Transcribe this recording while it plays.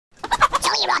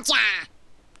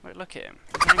Wait, look at him.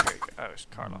 He's angry. Oh, it's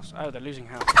Carlos. Oh, they're losing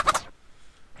health.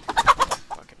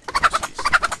 Fucking pussies.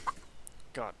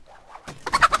 God.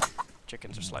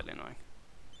 Chickens are slightly annoying.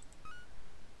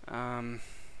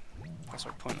 That's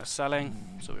our pointless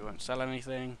selling, so we won't sell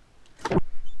anything.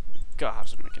 Gotta have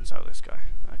something we can sell this guy.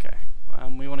 Okay.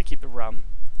 We want to keep the rum.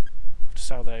 Have to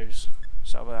sell those.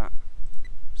 Sell that.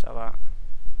 Sell that.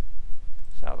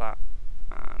 Sell that.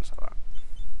 And sell that.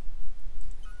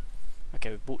 Okay,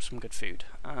 we've bought some good food.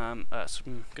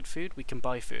 Some good food? We can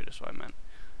buy food, is what I meant.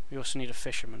 We also need a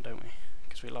fisherman, don't we?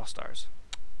 Because we lost ours.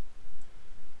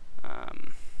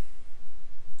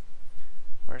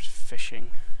 Where's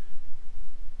fishing?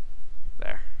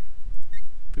 There.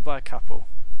 If we buy a couple,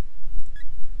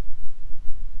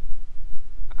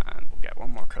 and we'll get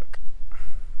one more cook.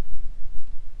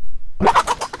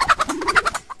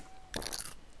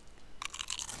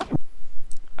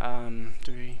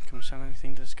 Can we sell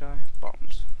anything to this guy?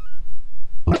 Bombs.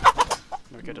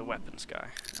 We're good at weapons guy,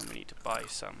 and we need to buy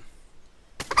some.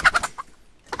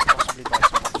 Possibly buy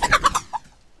some more food.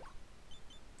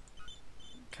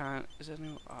 Is there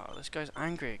no? Oh, this guy's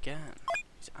angry again.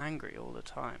 He's angry all the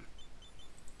time.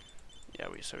 Yeah,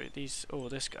 these. Oh,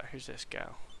 this guy. Who's this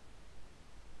gal?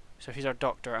 So he's our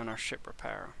doctor and our ship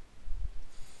repairer.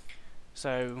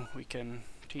 So we can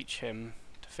teach him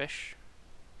to fish.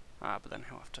 But then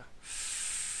he'll have to.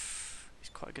 He's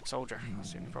quite a good soldier.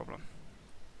 That's the only problem.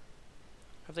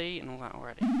 Have they eaten all that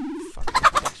already?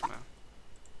 Fucking piss,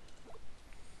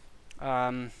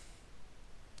 man.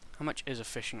 How much is a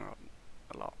fishing rod?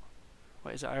 A lot.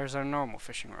 What is it? Or is there a normal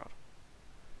fishing rod?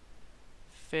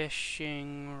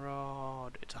 Fishing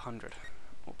rod. It's 100.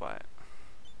 We'll buy it.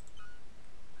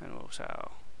 And we'll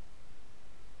sell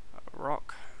a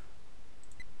rock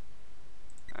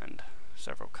and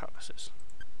several cutlasses.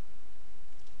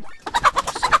 So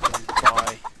we can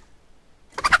buy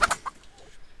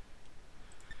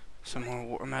some more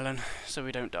watermelon so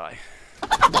we don't die.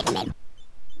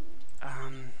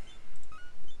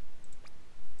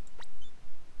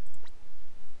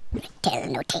 Tell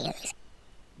no tales.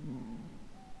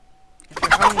 If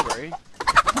you're hungry,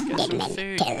 get some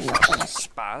food, you fucking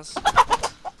spaz.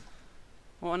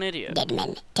 What an idiot. Dead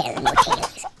men tell no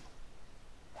tales.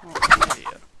 What an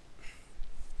idiot.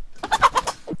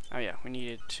 Oh yeah, we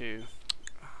needed to...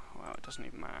 Well, it doesn't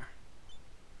even matter.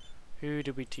 Who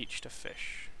did we teach to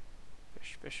fish?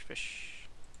 Fish, fish, fish.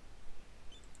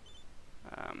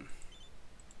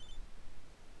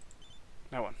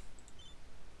 No one.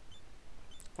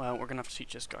 Well, we're gonna have to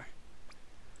teach this guy.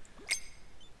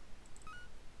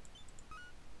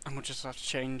 And we'll just have to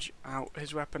change out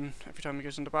his weapon every time he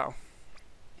goes into battle.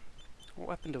 What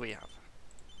weapon do we have?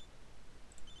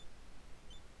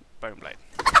 Bone blade.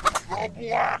 The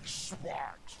black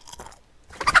spot.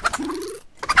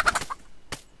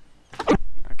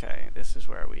 Okay, this is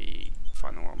where we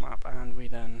find the world map, and we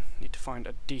then need to find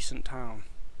a decent town.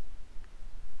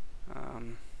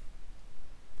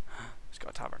 It's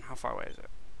got a tavern. How far away is it?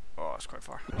 Oh, it's quite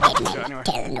far. Let's go anyway.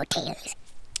 Tell no tales.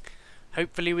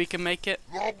 Hopefully we can make it.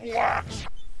 The black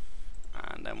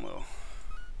And then we'll...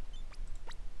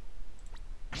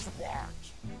 spot.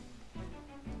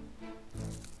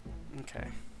 Okay.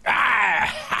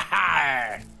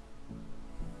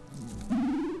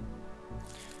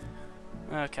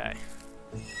 Okay.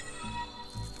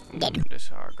 This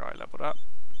is our guy leveled up.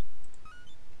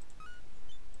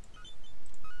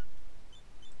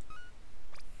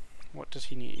 What does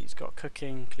he need? He's got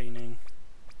cooking, cleaning,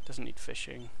 doesn't need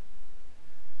fishing.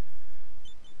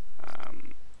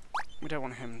 We don't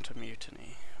want him to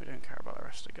mutiny. We don't care about the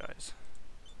rest of the guys.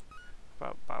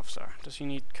 About Balthazar. Does he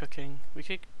need cooking? We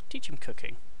could teach him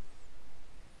cooking.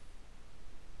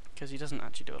 Because he doesn't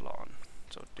actually do a lot on.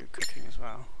 So do cooking as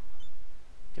well.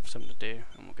 Give him something to do,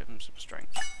 and we'll give him some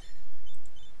strength.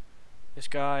 This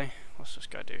guy, what's this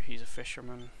guy do? He's a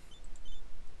fisherman.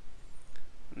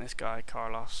 And this guy,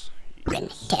 Carlos,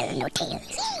 Tell no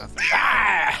tales.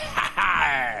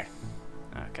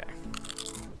 okay.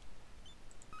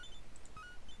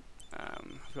 Have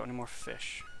we got any more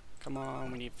fish? Come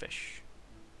on, we need fish.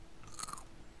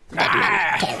 Dead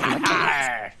men tell no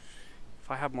tales. If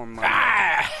I had more money,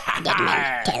 Dead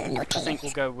men tell no I think tales.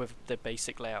 we'll go with the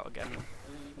basic layout again.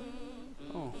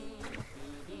 Oh.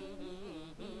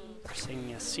 We're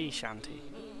singing a sea shanty.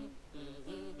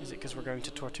 Is it because we're going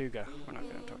to Tortuga? We're not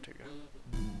going to Tortuga.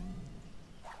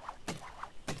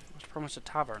 Let's promise a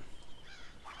tavern.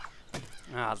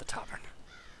 Ah, the tavern.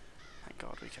 Thank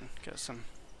God we can get some...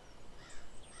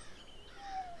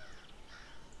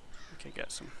 We can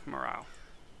get some morale.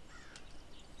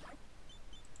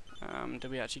 Did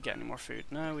we actually get any more food?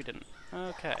 No, we didn't.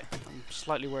 Okay, I'm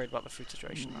slightly worried about the food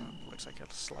situation now. Looks like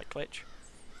a slight glitch.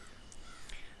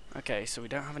 Okay, so we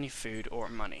don't have any food or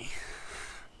money.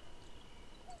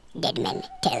 Dead men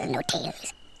tell no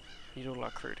tales. Need all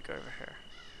our crew to go over here.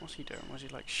 What's he doing? Was he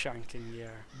like shanking the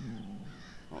air?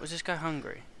 What, was this guy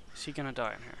hungry? Is he gonna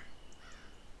die in here?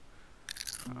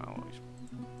 Oh, he's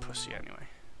pussy anyway.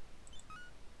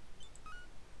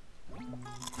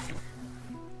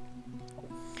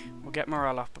 We'll get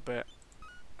morale up a bit,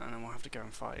 and then we'll have to go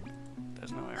and fight.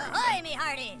 There's no way around Ahoy, it. me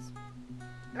hearties!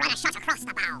 Run a shot across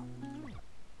the bow.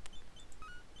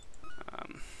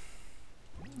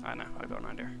 I know, I got an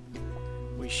idea.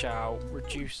 We shall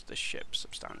reduce the ship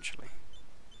substantially.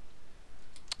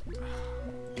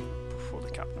 Before the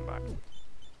captain back.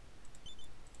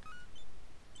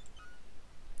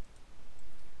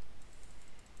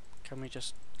 Can we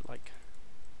just, like...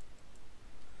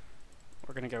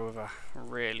 We're going to go with a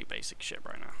really basic ship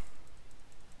right now.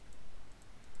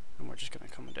 And we're just going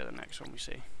to come and do the next one we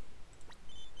see.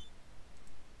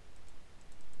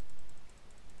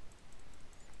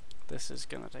 This is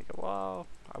going to take a while.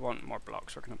 I want more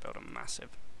blocks. We're going to build a massive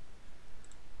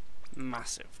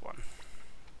one.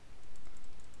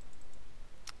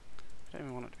 I don't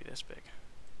even want it to be this big.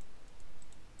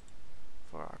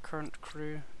 For our current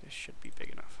crew, this should be big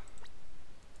enough.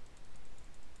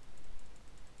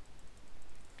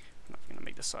 I'm not going to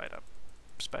make the side up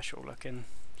special looking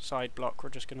side block. We're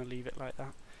just going to leave it like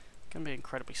that. It's going to be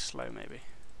incredibly slow maybe.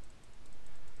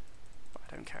 But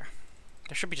I don't care.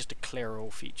 There should be just a clear all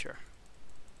feature.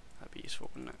 That'd be useful,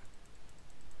 wouldn't it?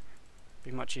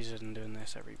 Be much easier than doing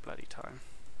this every bloody time.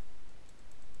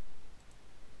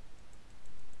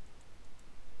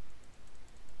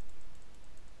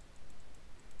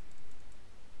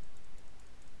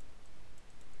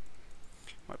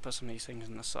 Might put some of these things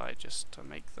on the side just to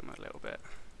make them a little bit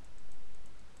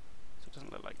so it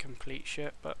doesn't look like complete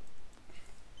shit, but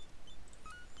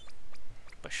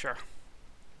sure.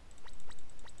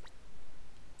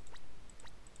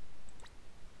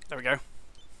 There we go.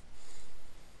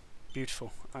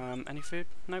 Beautiful. Any food?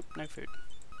 Nope, no food.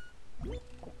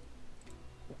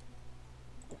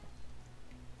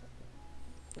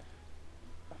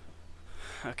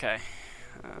 Okay.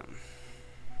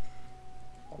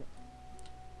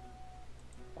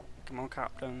 Come on,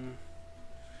 Captain.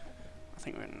 I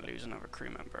think we're going to lose another crew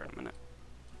member in a minute.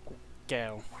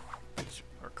 Gale.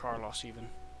 Or Carlos, even.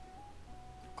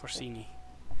 Corsini.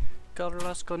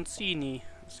 Carlos Corsini.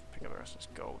 Let's pick up the rest of this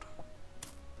gold.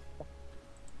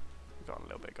 We've got a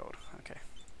little bit of gold. Okay.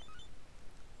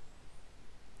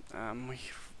 We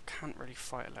can't really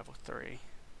fight at level 3.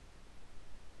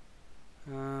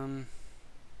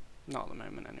 Not at the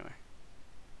moment, anyway.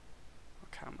 Or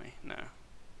can we? No.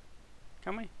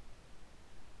 Can we?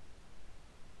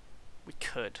 We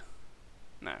could.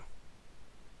 No.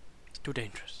 It's too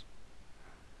dangerous.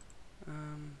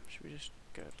 Should we just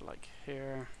go to like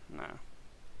here? No.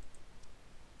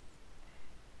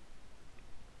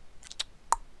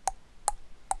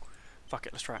 Fuck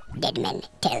it, let's try it. Dead men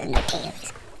tell no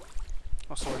tales.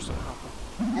 What's the worst that will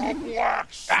happen? The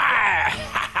black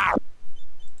spot.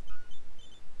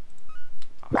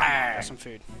 Get some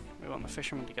food. We want the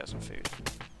fisherman to get some food.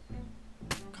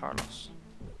 Carlos.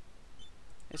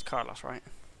 It's Carlos, right?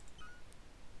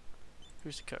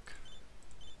 Who's the cook?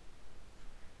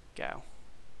 Gal.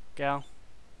 Gal.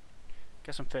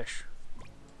 Get some fish.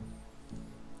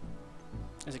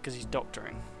 Is it because he's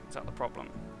doctoring? Is that the problem?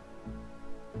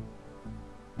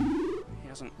 He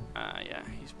hasn't. Yeah,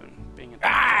 he's been being a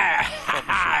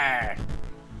doctor.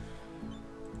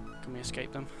 Can we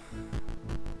escape them?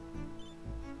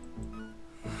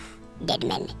 Dead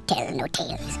men tell no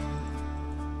tales.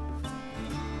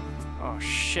 Oh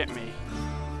shit me.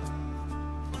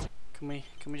 Can we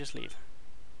just leave?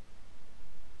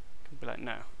 Can we be like,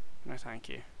 no. No thank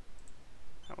you.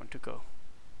 I want to go.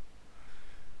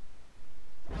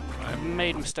 I've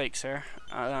made mistakes here.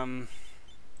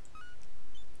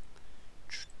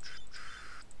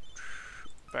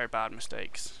 Very bad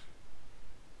mistakes.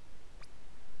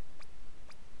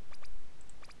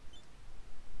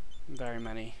 Very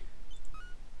many.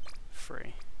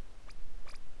 3.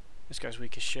 This guy's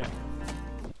weak as shit.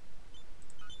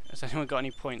 Has anyone got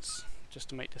any points just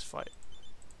to make this fight,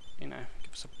 you know,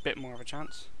 give us a bit more of a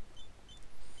chance?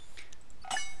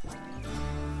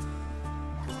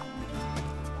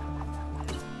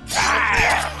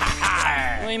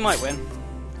 Well, he might win.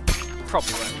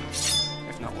 Probably won't.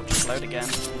 If not, we'll just load again.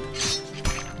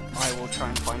 I will try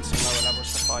and find some lower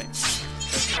levels to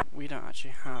fight. We don't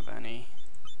actually have any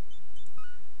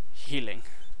healing.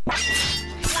 Dead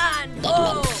men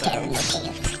tell no tales.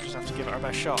 Just have to give it our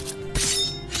best shot.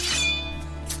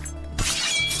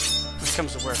 When it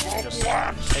comes to worst, we just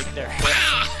take their shit.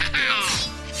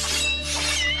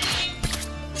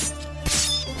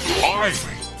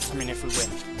 I mean, if we win.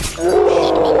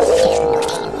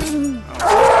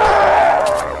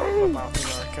 About to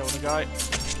kill the guy.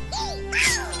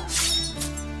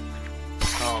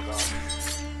 Oh god.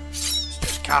 It's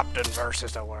just Captain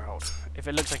versus the world. If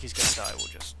it looks like he's gonna die, we'll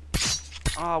just...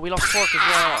 Oh, we lost Pork as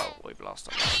well. We've lost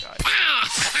a lot of guys.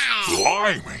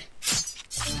 Blimey!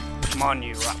 Come on,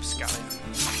 you rapscallion.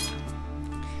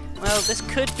 Well, this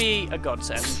could be a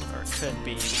godsend, or it could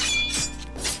be...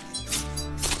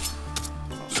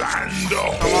 Sand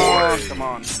Come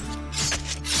on.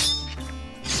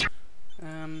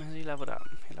 Has he leveled up?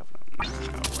 He leveled up. No,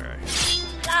 where are you?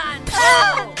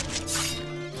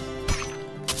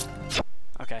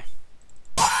 Okay.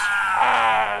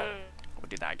 We'll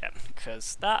do that again,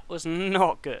 because that was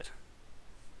not good.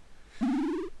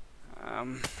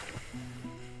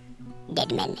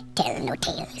 Dead men tell no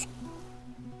tales.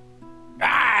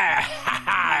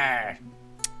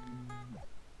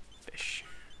 Fish.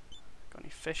 Got any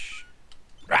fish?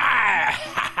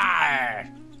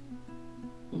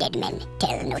 Dead men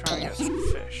tell no Try and get tales. some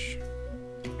fish.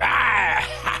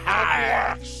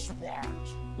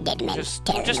 Dead men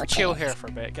tell no Just chill tales. here for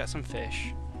a bit, get some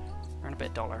fish. Earn a bit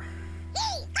of dollar.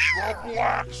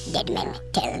 Dead men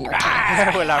tell no tales.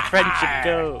 Where will our friendship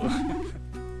go?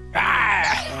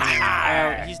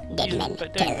 He's men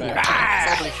but tell doing no better. tales.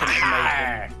 Probably shouldn't have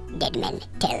made him. Dead men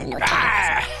tell no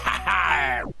tales.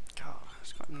 God,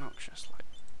 it's quite obnoxious. Like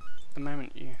the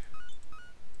moment you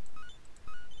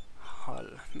hull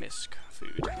misc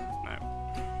food. No.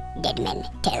 Dead men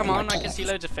tell Come no on, I tales. can see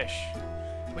loads of fish.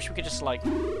 Wish we could just like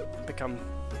become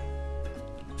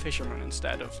fishermen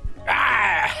instead of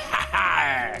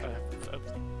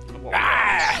what we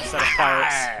are, instead of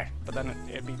pirates. But then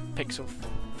it'd be pixel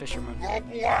fishermen. That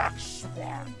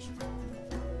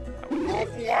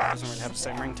doesn't really have the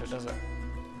same ring to it, does it?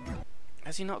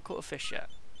 Has he not caught a fish yet?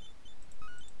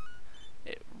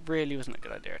 It really wasn't a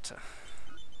good idea to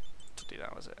do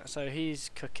that, was it? So he's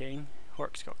cooking.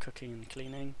 Hork's got cooking and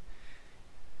cleaning.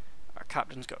 Our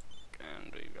captain's got,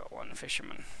 and we've got one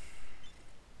fisherman.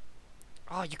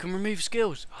 Oh, you can remove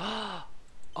skills. Oh.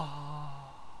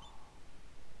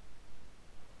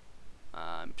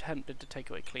 I'm tempted to take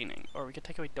away cleaning, or we could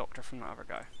take away doctor from the other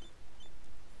guy.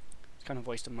 It's kind of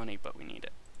waste of money, but we need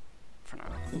it for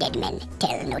now. Dead men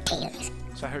tell no tales.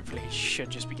 So hopefully he should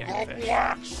just be getting fish.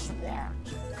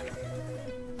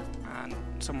 And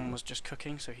someone was just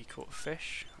cooking, so he caught a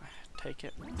fish. I take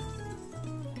it.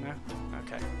 No?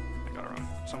 Okay. I got it wrong.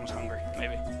 Someone's hungry,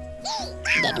 maybe.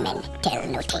 Dead men tell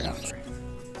no He's very tales. hungry.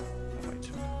 Oh, wait.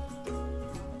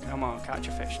 Come on, catch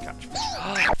a fish, catch a fish.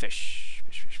 Oh, fish.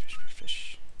 Fish, fish, fish, fish,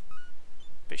 fish.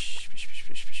 Fish, fish, fish,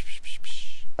 fish, fish, fish, fish,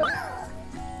 fish.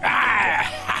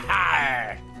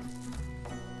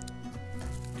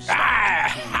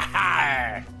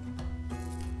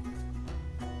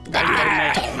 Dead men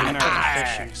Make tell no nervous tales.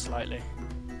 fishing slightly.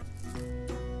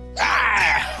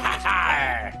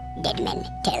 Dead men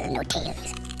tell no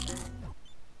tales.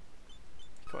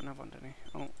 Got another one, didn't he?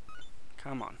 Oh,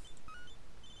 come on.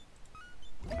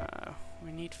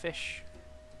 We need fish.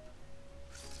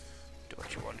 Do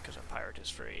what you want, because a pirate is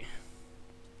free.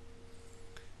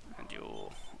 And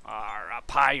you are a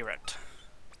pirate.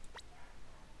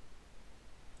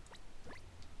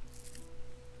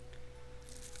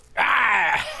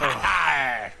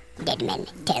 Dead men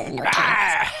tell no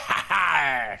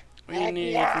tales. We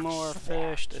need more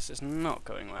fish. This is not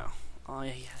going well.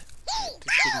 It's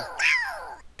been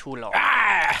too long.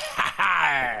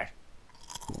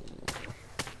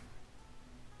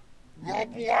 The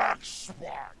black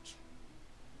spot.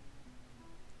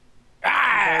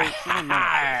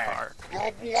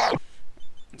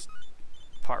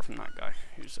 Apart from that guy,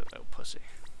 who's a little pussy.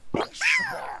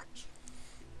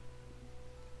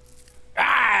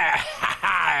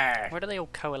 Where do they all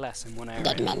coalesce in one area?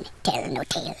 Dead men tell no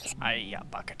tales. Ayya,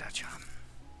 bakadachan.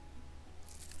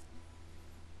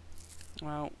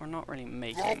 Well, we're not really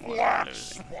making more than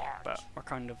losing, but we're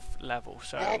kind of level,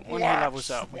 so when he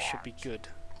levels up, we should be good.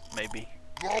 Maybe.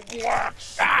 Maybe not.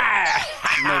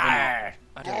 I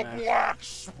don't know.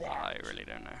 I really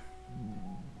don't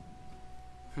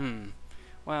know.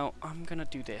 Well, I'm gonna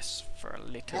do this for a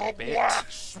little bit,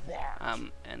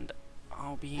 and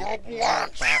I'll be right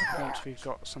back once we've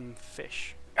got some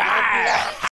fish.